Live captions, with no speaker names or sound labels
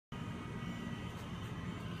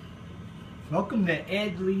Welcome to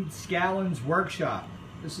Ed Leedskalnin's workshop.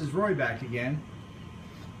 This is Roy back again.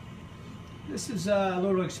 This is a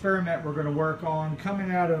little experiment we're going to work on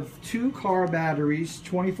coming out of 2 car batteries,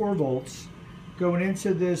 24 volts, going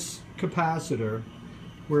into this capacitor.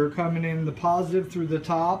 We're coming in the positive through the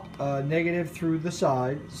top, negative through the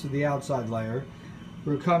side, so the outside layer.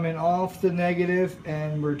 We're coming off the negative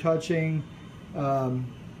and we're touching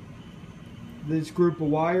this group of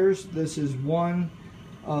wires. This is one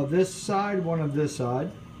of this side, one of this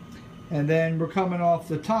side, and then we're coming off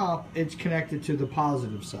the top. It's connected to the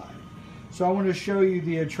positive side. So I want to show you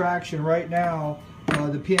the attraction right now.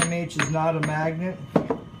 The PMH is not a magnet.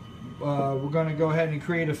 We're going to go ahead and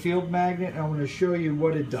create a field magnet, and I want to show you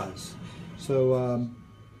what it does. So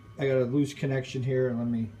I got a loose connection here, and let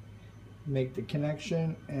me make the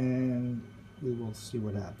connection and we will see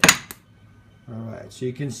what happens. Alright, so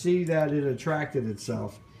you can see that it attracted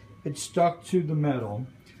itself. It stuck to the metal.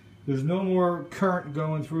 There's no more current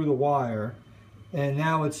going through the wire, and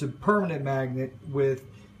now it's a permanent magnet with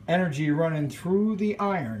energy running through the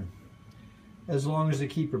iron as long as the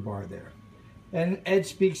keeper bar there. And Ed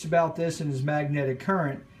speaks about this in his magnetic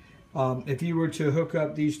current. If you were to hook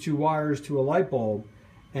up these 2 wires to a light bulb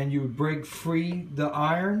and you would break free the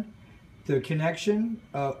iron, the connection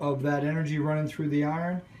of that energy running through the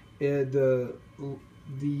iron, the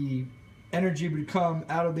energy would come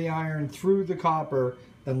out of the iron through the copper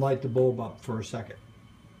and light the bulb up for a second.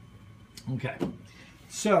 Okay,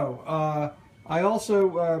 so I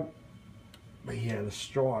also yeah, the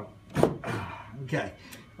strong. Okay,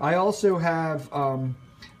 I also have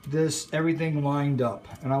everything lined up,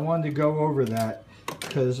 and I wanted to go over that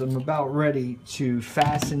because I'm about ready to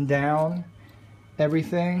fasten down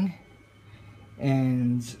everything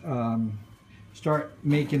and start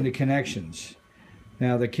making the connections.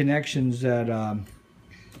 Now the connections that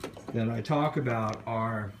I talk about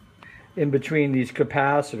are in between these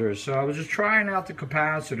capacitors. So I was just trying out the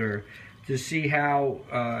capacitor to see how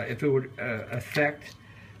if it would affect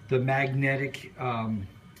the magnetic. Let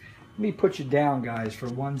me put you down, guys, for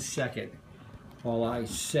 1 second while I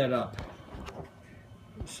set up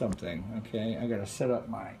something. Okay, I gotta set up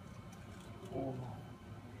my.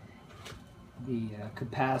 The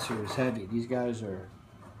capacitor is heavy. These guys are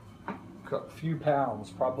a few pounds,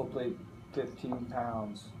 probably 15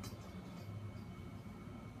 pounds.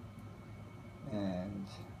 And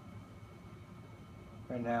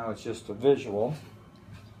right now it's just a visual,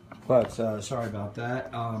 but sorry about that.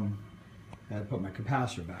 I had to put my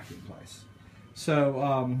capacitor back in place.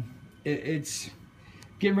 So it's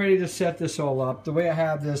getting ready to set this all up. The way I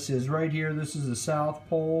have this is right here. This is a south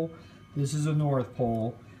pole. This is a north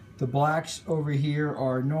pole. The blacks over here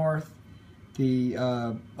are north. The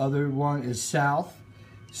other one is south.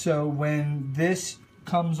 So when this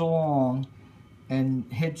comes along and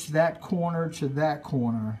hits that corner to that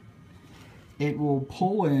corner, it will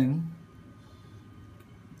pull in.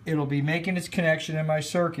 It'll be making its connection in my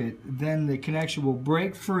circuit. Then the connection will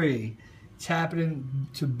break free. It's happening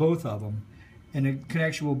to both of them. And the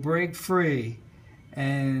connection will break free,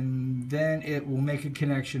 and then it will make a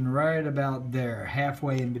connection right about there,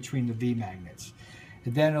 halfway in between the V magnets.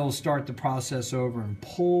 And then it'll start the process over and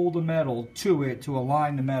pull the metal to it to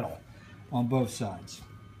align the metal on both sides.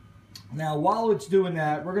 Now while it's doing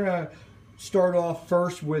that, we're going to start off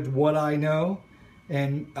first with what I know.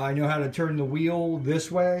 And I know how to turn the wheel this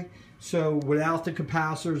way. So without the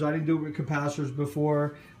capacitors, I didn't do it with capacitors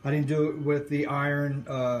before. I didn't do it with the iron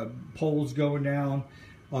poles going down.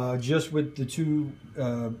 Just with the 2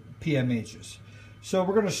 PMHs. So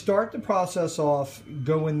we're going to start the process off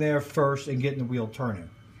going there first and getting the wheel turning.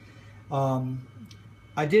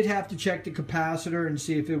 I did have to check the capacitor and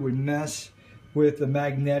see if it would mess with the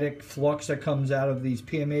magnetic flux that comes out of these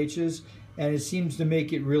PMHs, and it seems to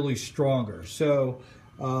make it really stronger. So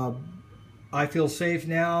I feel safe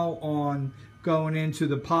now on going into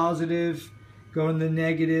the positive, going to the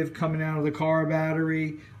negative, coming out of the car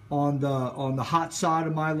battery. On the hot side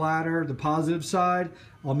of my ladder, the positive side,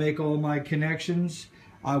 I'll make all my connections.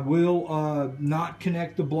 I will not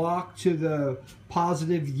connect the block to the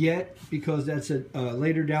positive yet because that's a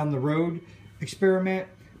later down the road experiment.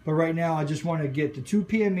 But right now I just want to get the 2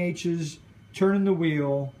 PMHs, turning the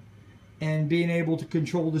wheel, and being able to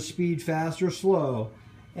control the speed fast or slow.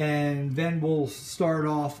 And then we'll start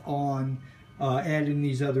off on adding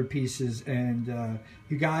these other pieces. And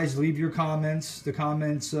you guys leave your comments. The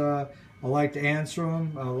comments, I like to answer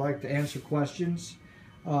them. I like to answer questions.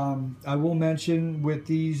 I will mention with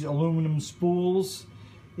these aluminum spools,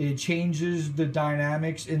 it changes the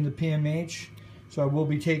dynamics in the PMH. So I will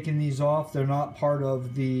be taking these off. They're not part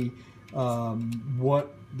of the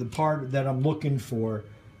part that I'm looking for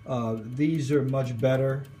These are much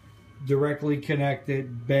better. Directly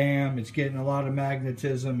connected, bam, it's getting a lot of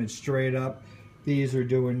magnetism, it's straight up. These are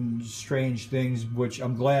doing strange things, which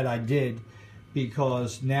I'm glad I did,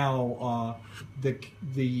 because now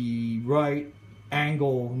the right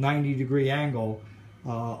angle, 90-degree angle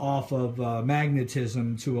off of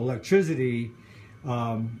magnetism to electricity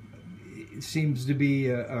seems to be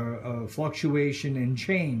a fluctuation and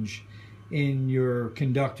change in your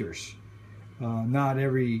conductors. Not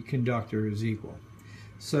every conductor is equal.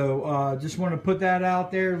 So just want to put that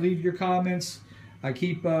out there. Leave your comments. I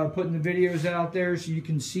keep putting the videos out there so you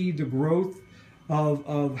can see the growth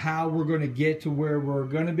of how we're going to get to where we're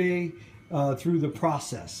going to be through the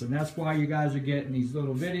process. And that's why you guys are getting these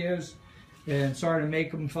little videos. And sorry to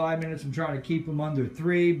make them 5 minutes. I'm trying to keep them under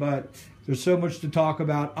 3, but there's so much to talk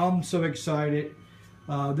about. I'm so excited.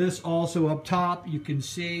 This also up top, you can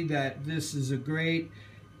see that this is a great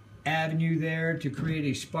avenue there to create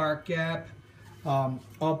a spark gap.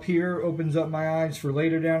 Up here opens up my eyes for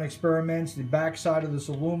later down experiments. The back side of this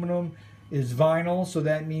aluminum is vinyl, so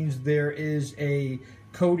that means there is a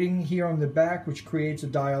coating here on the back which creates a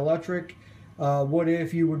dielectric. What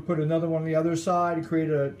if you would put another one on the other side and create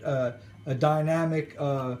a dynamic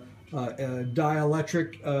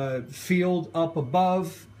dielectric field up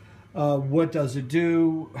above? What does it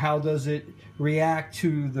do? How does it react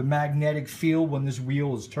to the magnetic field when this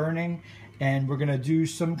wheel is turning? And we're going to do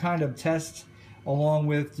some kind of test along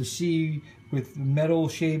with to see with metal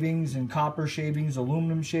shavings and copper shavings,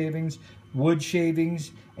 aluminum shavings, wood shavings,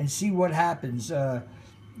 and see what happens.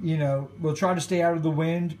 You know, we'll try to stay out of the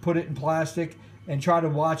wind, put it in plastic, and try to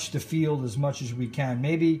watch the field as much as we can.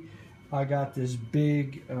 Maybe I got this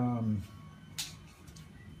big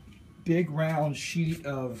round sheet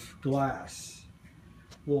of glass.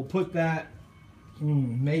 We'll put that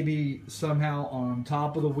maybe somehow on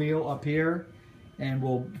top of the wheel up here, and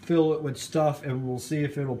we'll fill it with stuff, and we'll see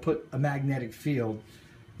if it'll put a magnetic field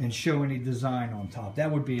and show any design on top.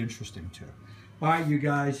 That would be interesting too. All right, you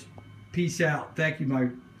guys, peace out. Thank you, my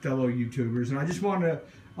fellow YouTubers. And I just want to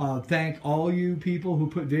thank all you people who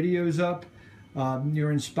put videos up.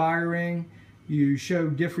 You're inspiring. You show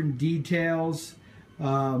different details.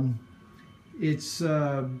 It's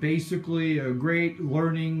basically a great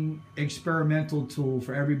learning experimental tool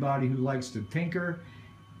for everybody who likes to tinker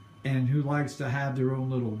and who likes to have their own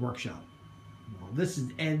little workshop. Well, this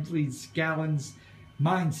is Leedskalnin's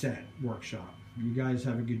Mindset Workshop. You guys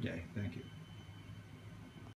have a good day. Thank you.